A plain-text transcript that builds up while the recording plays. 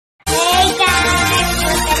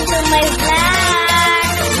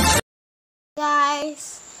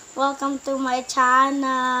Welcome to my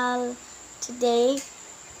channel. Today,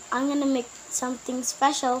 I'm gonna make something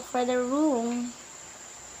special for the room.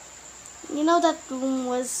 You know that room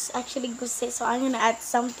was actually gusset, so I'm gonna add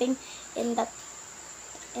something in that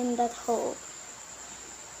hole,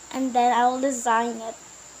 and then I will design it.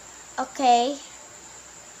 Okay.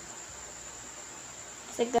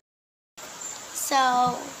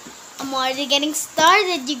 So I'm already getting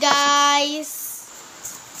started, you guys.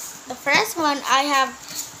 The first one I have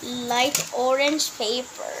light orange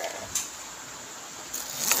paper.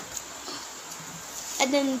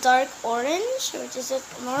 And then dark orange, which is a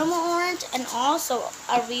normal orange, and also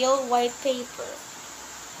a real white paper.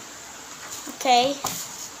 Okay,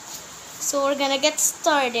 so we're gonna get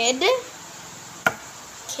started.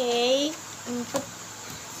 Okay,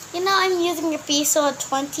 I'm using a piso, a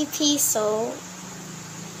 20 piso,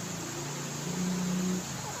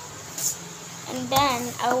 and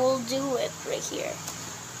then I will do it right here.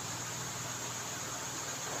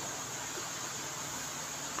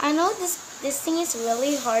 I know this thing is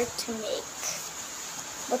really hard to make,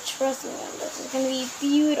 but trust me, this is gonna be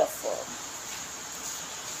beautiful.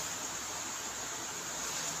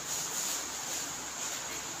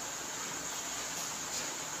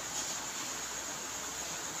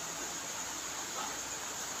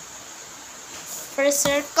 First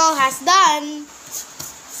circle has done.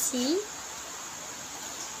 See?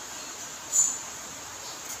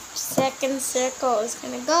 Second circle is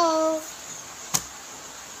gonna go.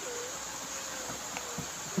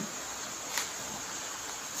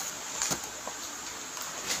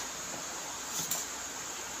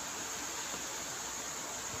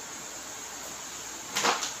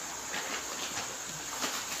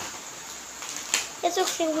 It's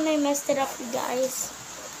okay when I messed it up, you guys.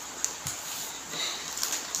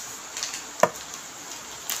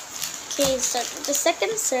 Okay, start with the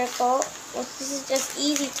second circle. Well, this is just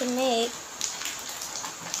easy to make.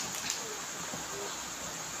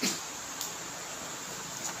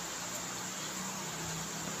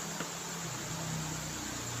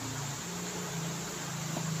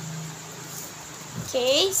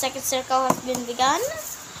 Okay, second circle has been begun.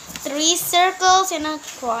 3 circles and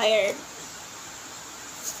acquired.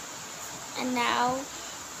 And now,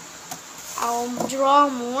 I'll draw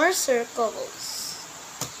more circles.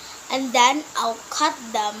 And then I'll cut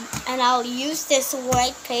them, and I'll use this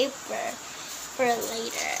white paper for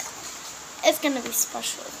later. It's gonna be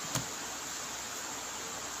special.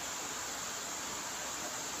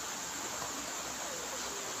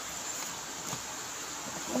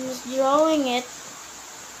 I'm just drawing it.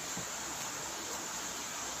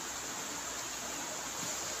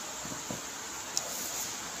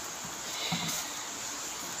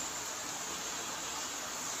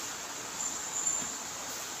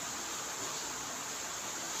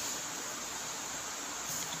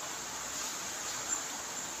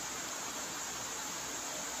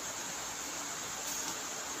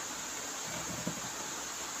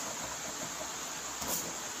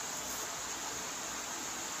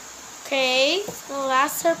 Okay, the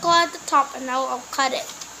last circle at the top, and now I'll cut it.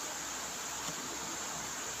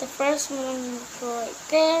 The first one go right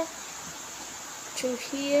there, to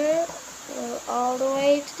here, all the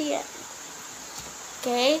way to the end.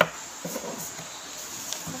 Okay.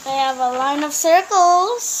 I have a line of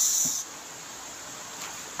circles.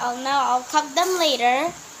 I'll cut them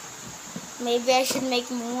later. Maybe I should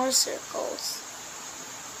make more circles,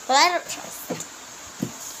 but I don't trust it.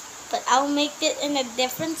 But I'll make it in a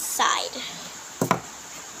different side.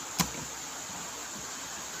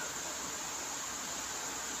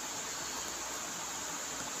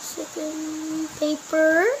 Second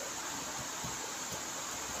paper.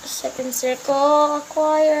 Second circle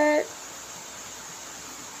acquired.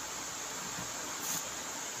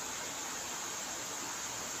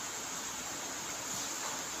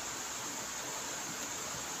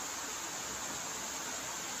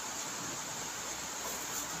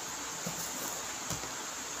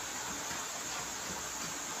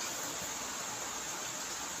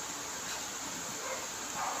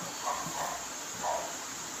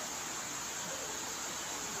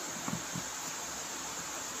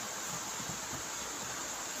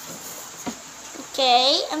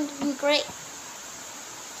 Okay, I'm doing great.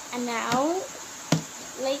 And now,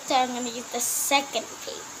 later I'm going to use the second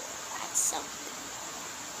paper. Add something.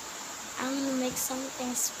 I'm going to make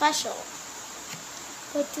something special.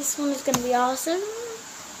 But this one is going to be awesome.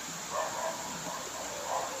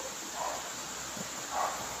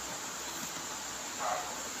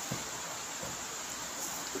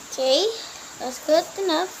 Okay, that's good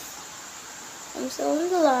enough. I'm sewing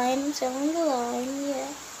the line,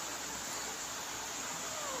 yeah.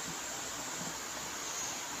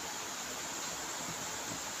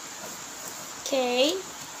 Okay.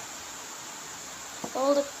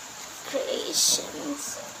 All the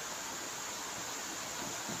creations.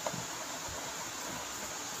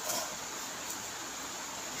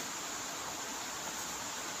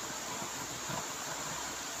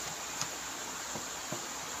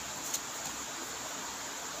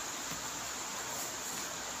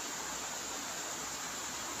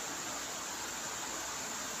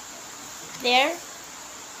 There.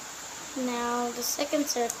 Now the second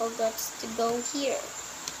circle gets to go here.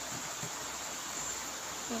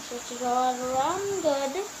 Make sure to draw it around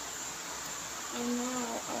good. And now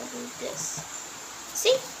I'll do this.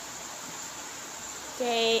 See?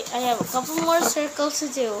 Okay, I have a couple more circles to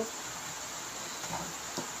do.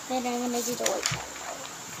 Then I'm gonna do the white one.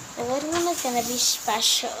 The white one is gonna be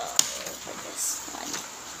special for this one.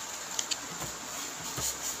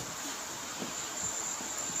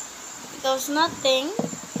 It goes nothing.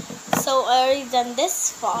 So I already done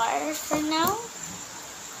this far for now.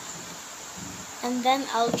 And then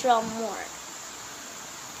I'll draw more.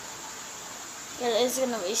 It is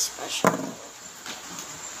gonna be special.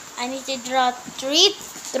 I need to draw three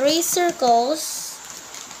circles,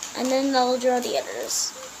 and then I'll draw the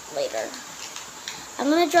others later. I'm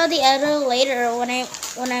gonna draw the other later when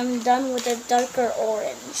I'm done with the darker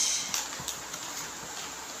orange.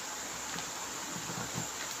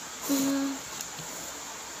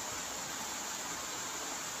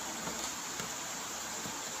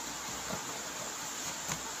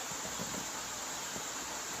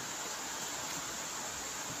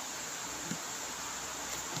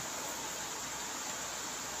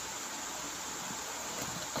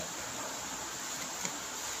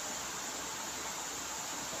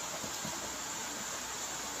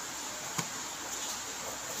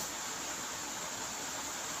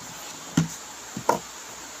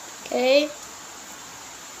 Okay.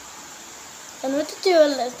 Done with the two.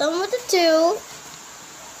 Done with the two.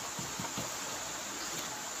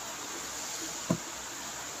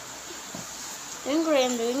 Doing great.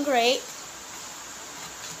 I'm doing great.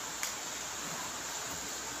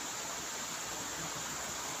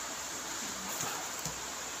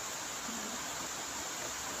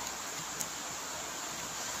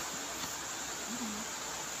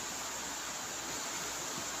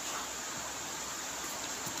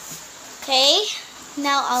 Okay,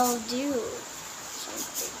 now I'll do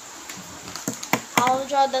something. I'll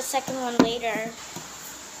draw the second one later.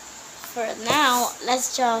 For now,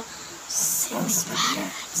 let's draw 6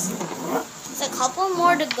 patterns. There's a couple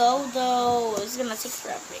more to go though. It's gonna take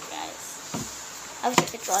forever, guys. I wish I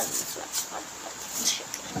could draw this one.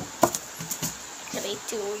 Actually,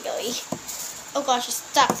 too really. Oh gosh, it's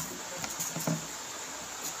stuck.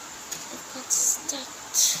 It got stuck.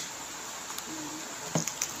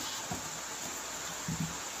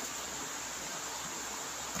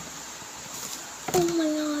 Oh my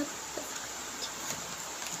god.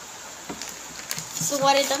 So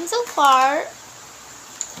what I've done so far,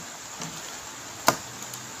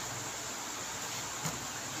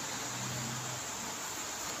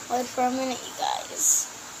 wait for a minute, you guys.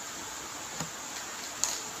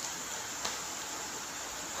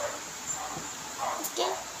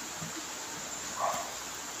 Okay.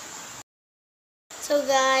 So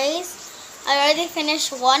guys, I already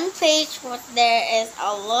finished one page, but there is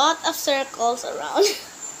a lot of circles around.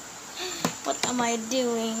 What am I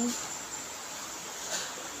doing?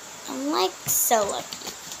 I'm like so lucky.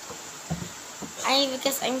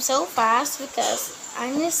 Because I'm so fast, because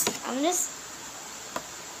I'm just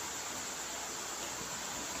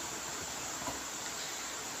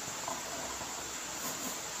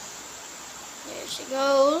there she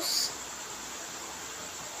goes.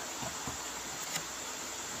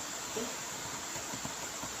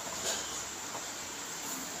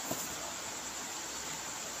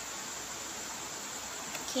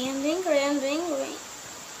 Okay, I'm doing great, I'm doing great.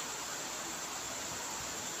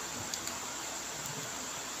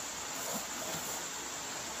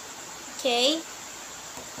 Okay.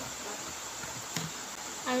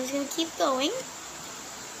 I'm just gonna keep going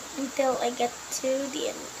until I get to the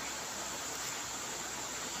end.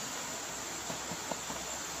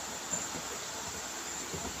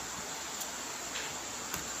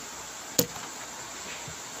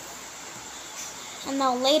 And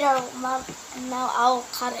now later, now I'll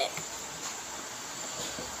cut it.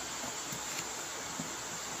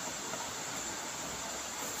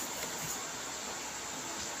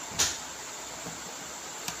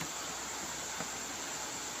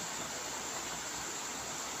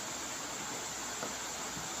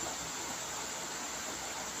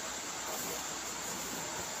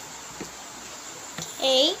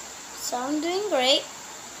 Okay, so I'm doing great.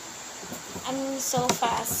 I'm so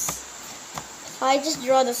fast. If I just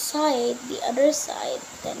draw the side, the other side,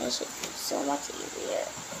 then it should be so much easier.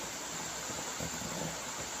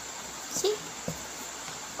 See?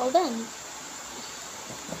 All done.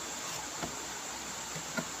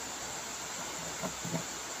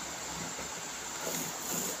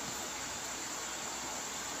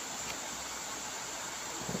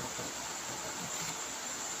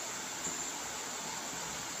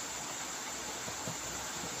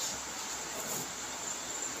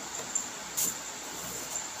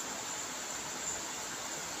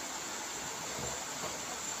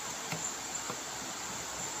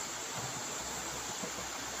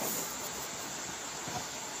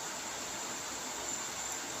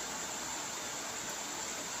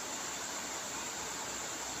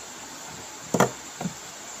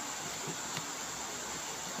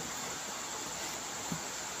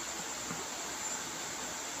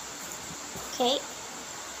 Okay.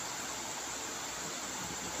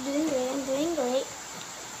 Doing great, I'm doing great.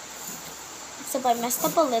 Except I messed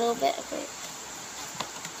up a little bit. Okay.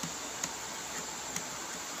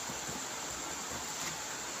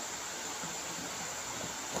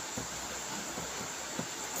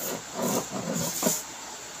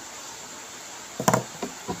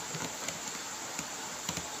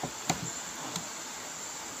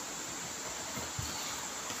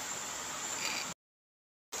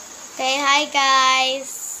 Okay, hi guys.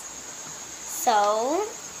 So,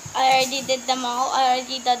 I already did them all. I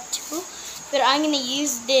already did 2. But I'm gonna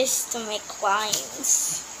use this to make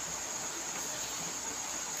lines.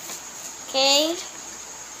 Okay.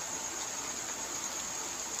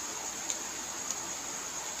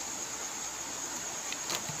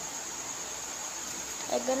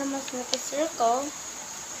 I'm gonna make a circle.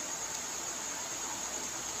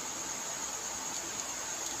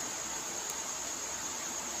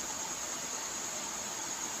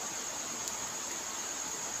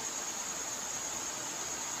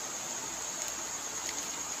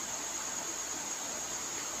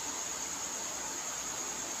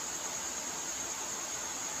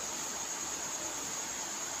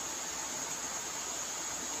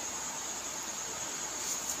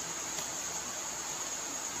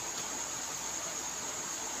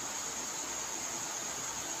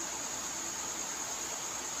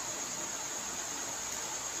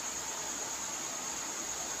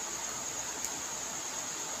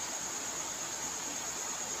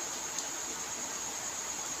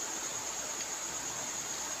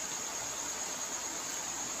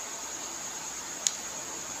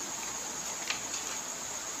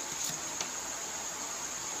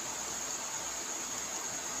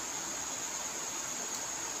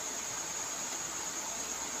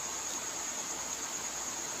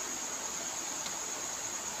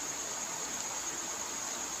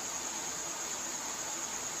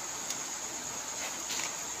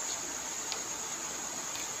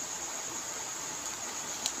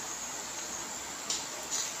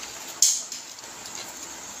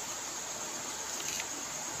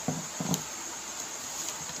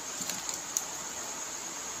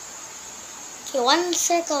 Okay, 1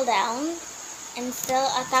 circle down, and still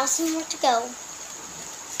 1,000 more to go.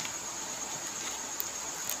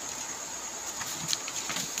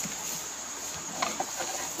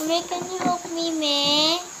 May, can you help me,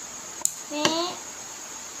 May? May?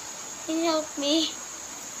 Can you help me?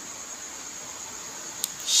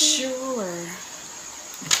 Sure.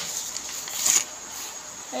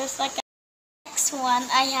 There's like a next one.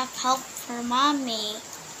 I have help for mommy.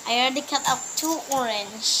 I already cut up 2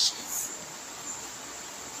 orange.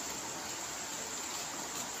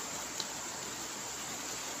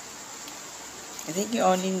 I think you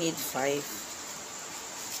only need 5.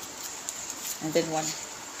 And then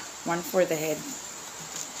one for the head.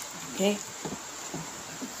 Okay?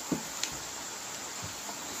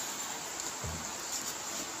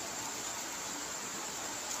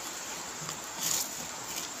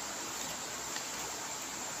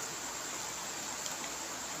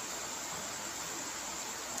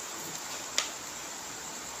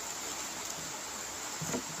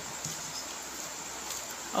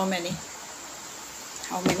 How many?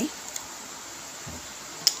 How many?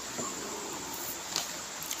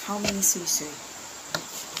 How many, Susu?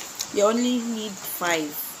 You only need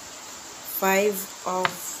 5. 5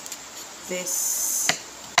 of this.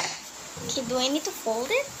 Okay, do I need to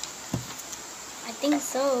fold it? I think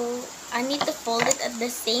so. I need to fold it at the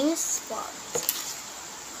same spot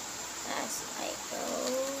as I go.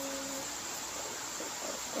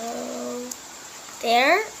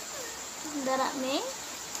 There? That me?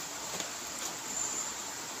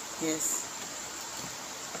 Yes.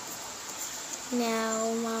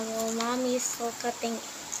 Now, mommy is still cutting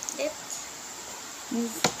it.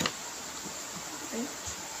 Move.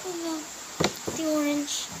 Oh no, the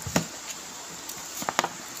orange.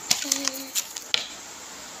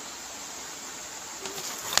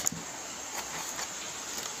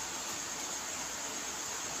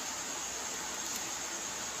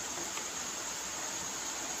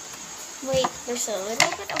 Wait, there's a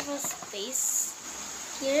little bit of a space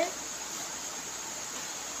here.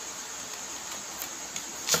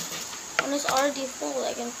 When it's already full,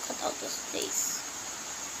 I can cut out the space.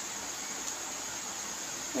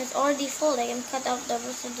 When it's already full, I can cut out the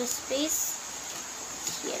rest of the space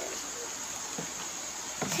here.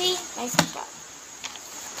 See? Nice and sharp.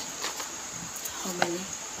 How many?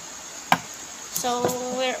 So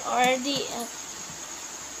we're already at,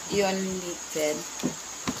 You only need 10.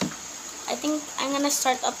 I think I'm gonna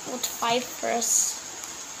start up with 5 first.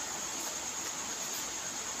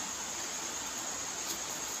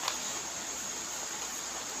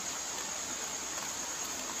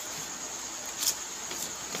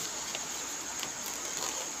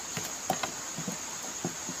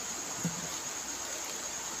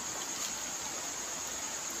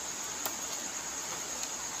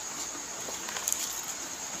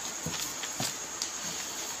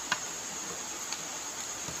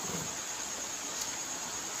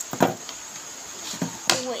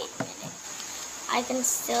 Wait a minute. I can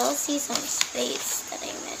still see some space that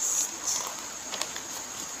I missed.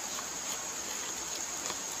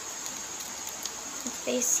 One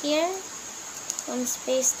space here, one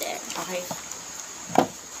space there. Okay.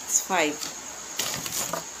 It's 5.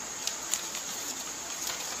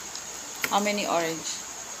 How many orange?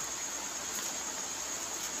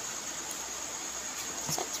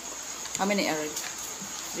 How many orange?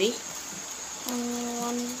 3?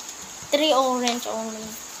 3 orange only.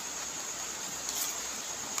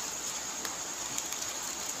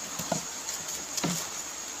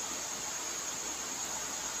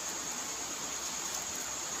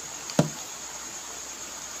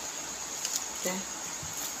 Okay.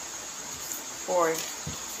 4.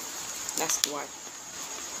 Last one.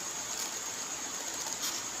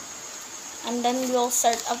 And then we'll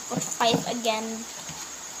start up with 5 again.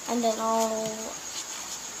 And then I'll...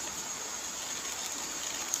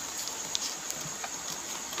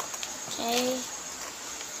 Okay.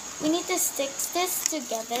 We need to stick this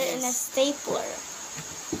together in a stapler.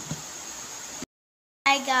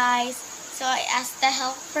 Hi guys. So I asked the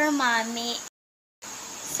help for mommy.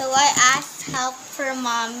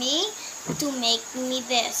 To make me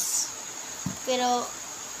this. Pero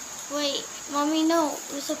wait, mommy, no.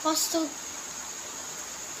 We're supposed to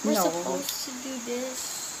do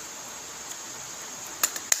this.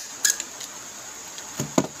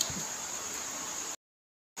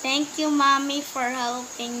 Thank you, mommy, for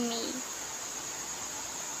helping me.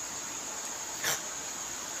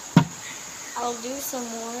 I'll do some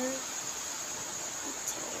more.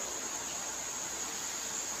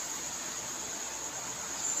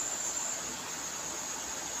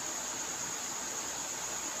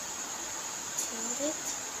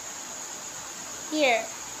 Here.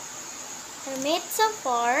 I made so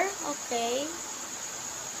far. Okay.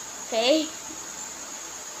 Okay.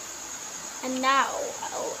 And now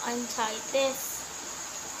I'll untie this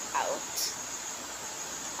out.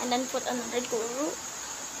 And then put another glue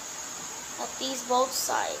at these both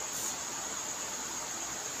sides.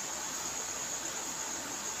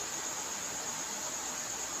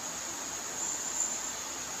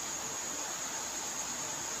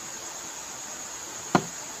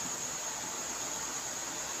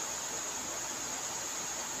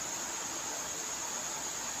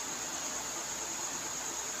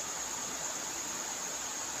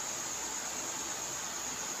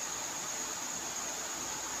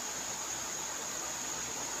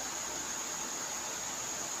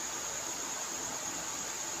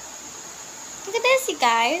 Look at this, you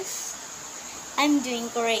guys. I'm doing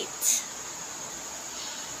great.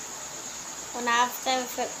 When I have to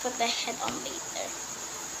put the head on later.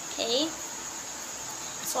 Okay.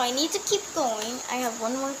 So I need to keep going. I have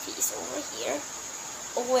one more piece over here.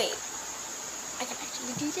 Oh wait. I can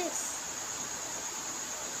actually do this.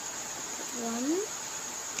 Put one.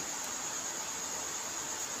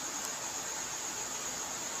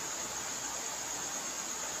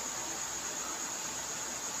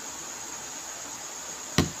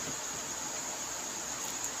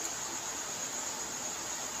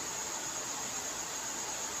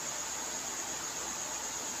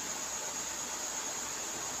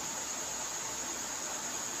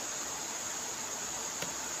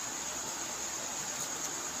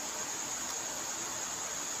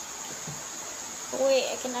 Wait,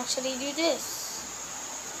 I can actually do this.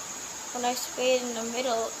 When I spray it in the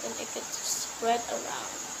middle, then it could spread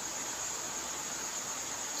around.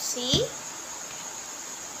 See?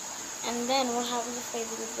 And then what happens if I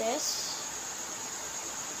do this?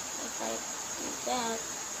 If I do that,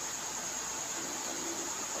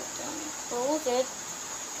 and close it,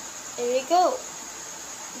 there you go.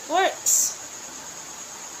 It works.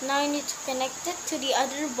 Now I need to connect it to the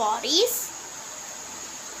other bodies.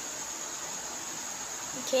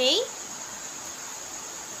 Okay.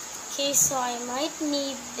 Okay, so I might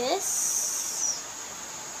need this.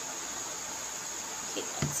 Okay,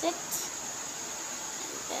 that's it.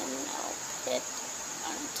 And then I'll put it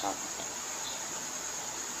on top of it.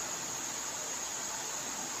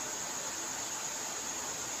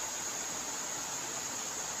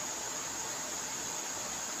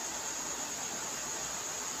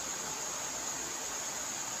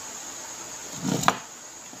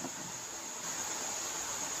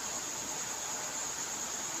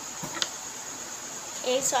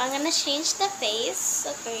 Okay, so I'm gonna change the face,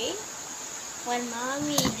 okay? When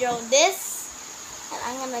mommy draw this, and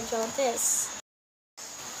I'm gonna draw this.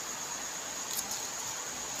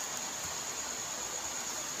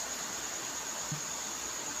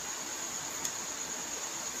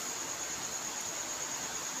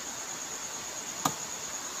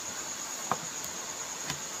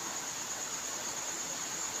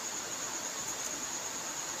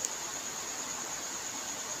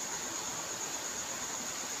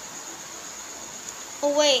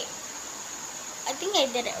 Oh wait, I think I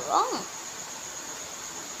did it wrong.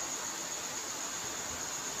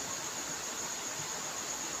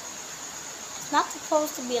 It's not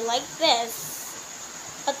supposed to be like this,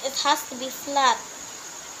 but it has to be flat.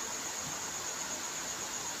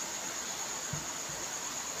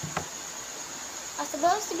 It's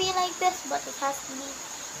supposed to be like this, but it has to be,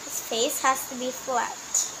 his face has to be flat.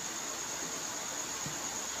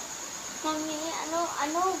 Mommy, I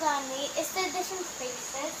know, Gani. Is there different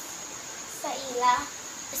faces sa ila?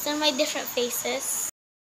 Is there my different faces?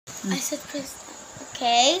 I said Krista.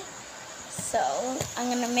 Okay. So,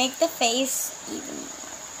 I'm gonna make the face even more.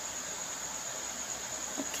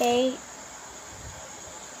 Okay.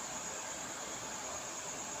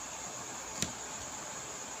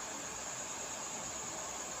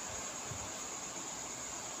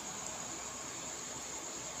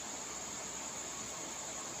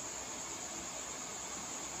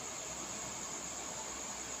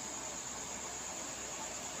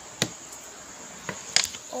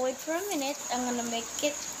 Oh, wait for a minute. I'm gonna make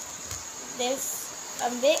it this a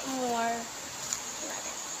bit more.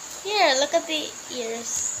 Here, look at the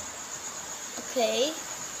ears. Okay.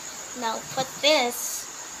 Now put this,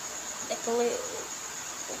 the glue,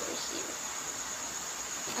 over here.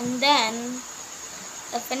 And then,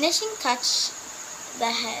 the finishing touch, the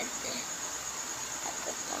head at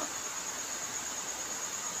the top.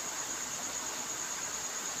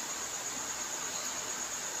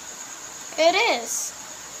 It is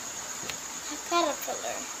a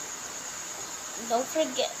caterpillar. Don't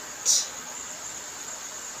forget.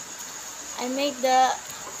 I made the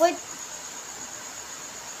wood.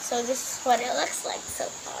 So this is what it looks like so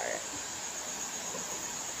far.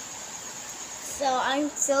 So I'm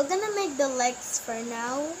still gonna make the legs for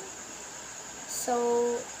now.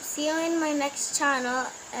 So see you in my next channel,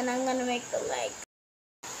 and I'm gonna make the leg.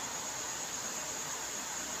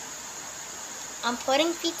 I'm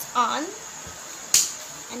putting feet on,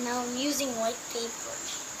 and now I'm using white paper.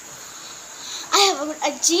 I have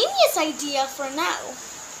a genius idea for now.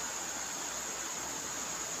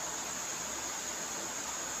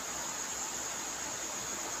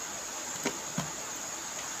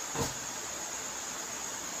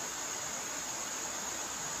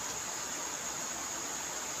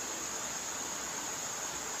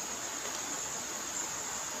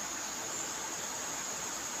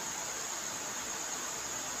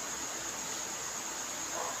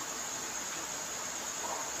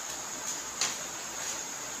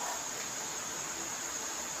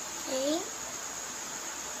 Okay.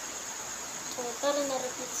 So ito rin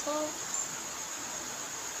na-repeat so.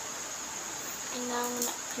 And now I'm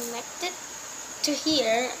gonna connect it to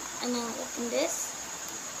here, and I'll open this.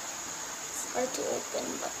 It's hard to open,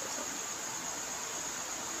 but it's okay.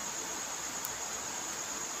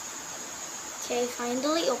 Okay,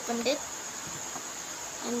 finally opened it.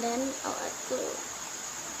 And then I'll add glue.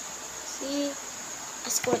 See? A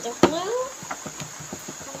squirt of glue.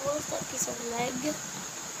 Where's that piece of leg?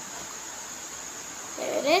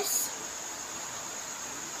 There it is.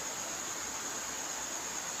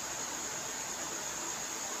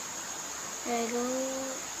 There I go.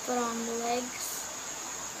 Put on the legs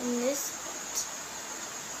in this.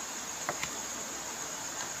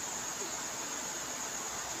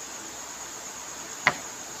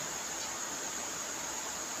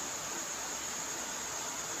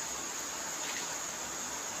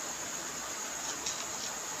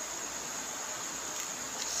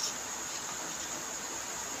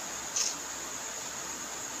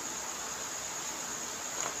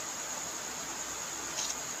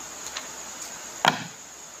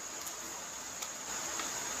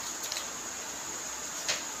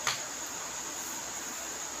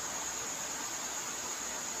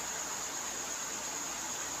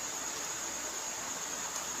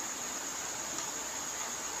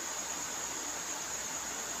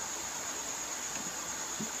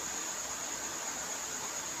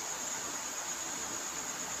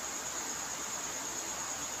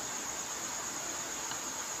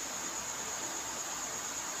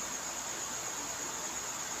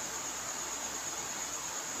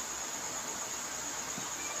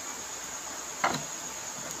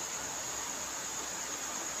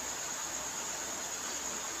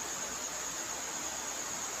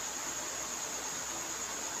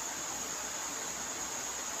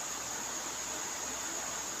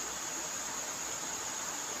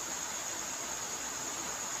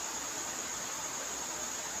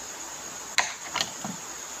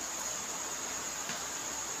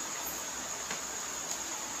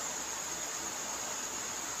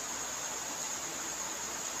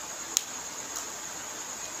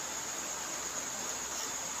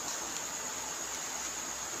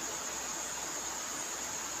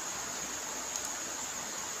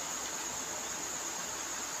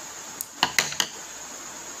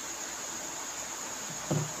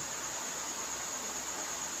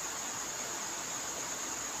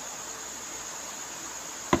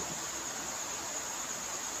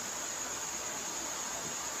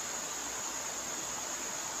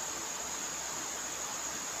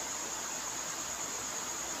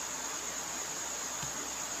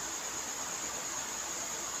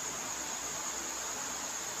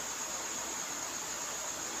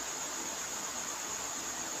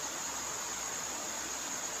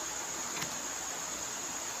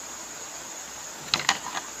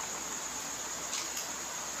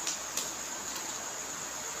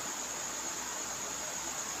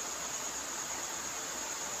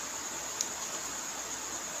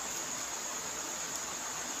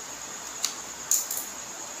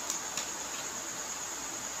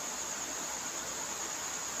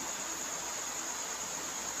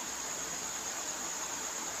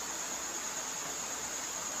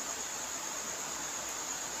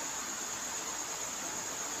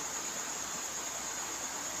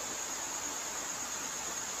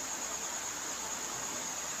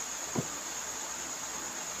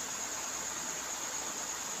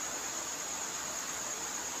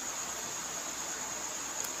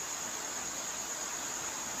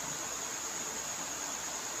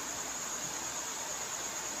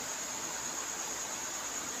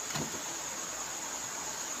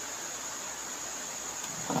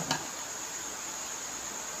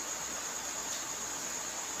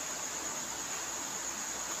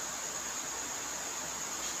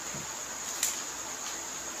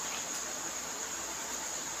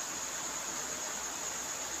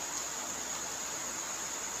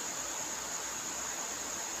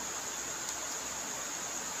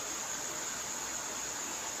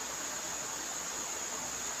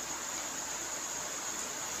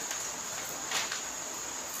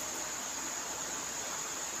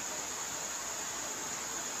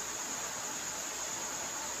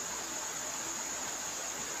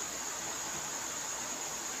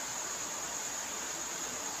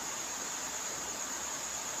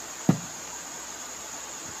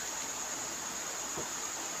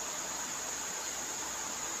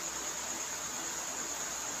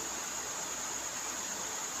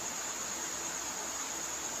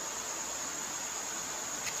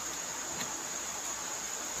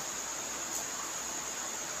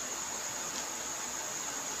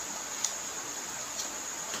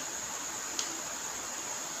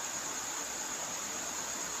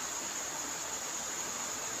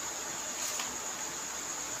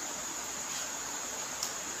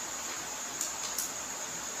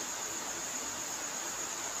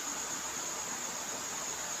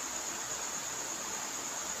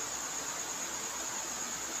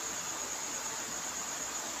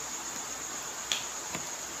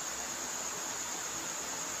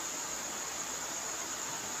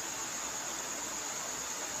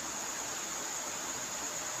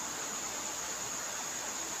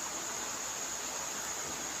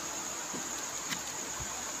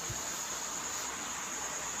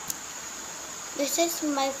 This is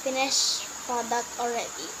my finished product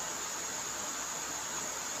already.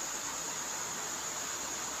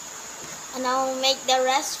 And I'll make the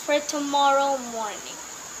rest for tomorrow morning.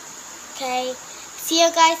 Okay? See you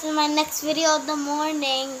guys in my next video of the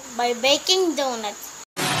morning by baking donuts.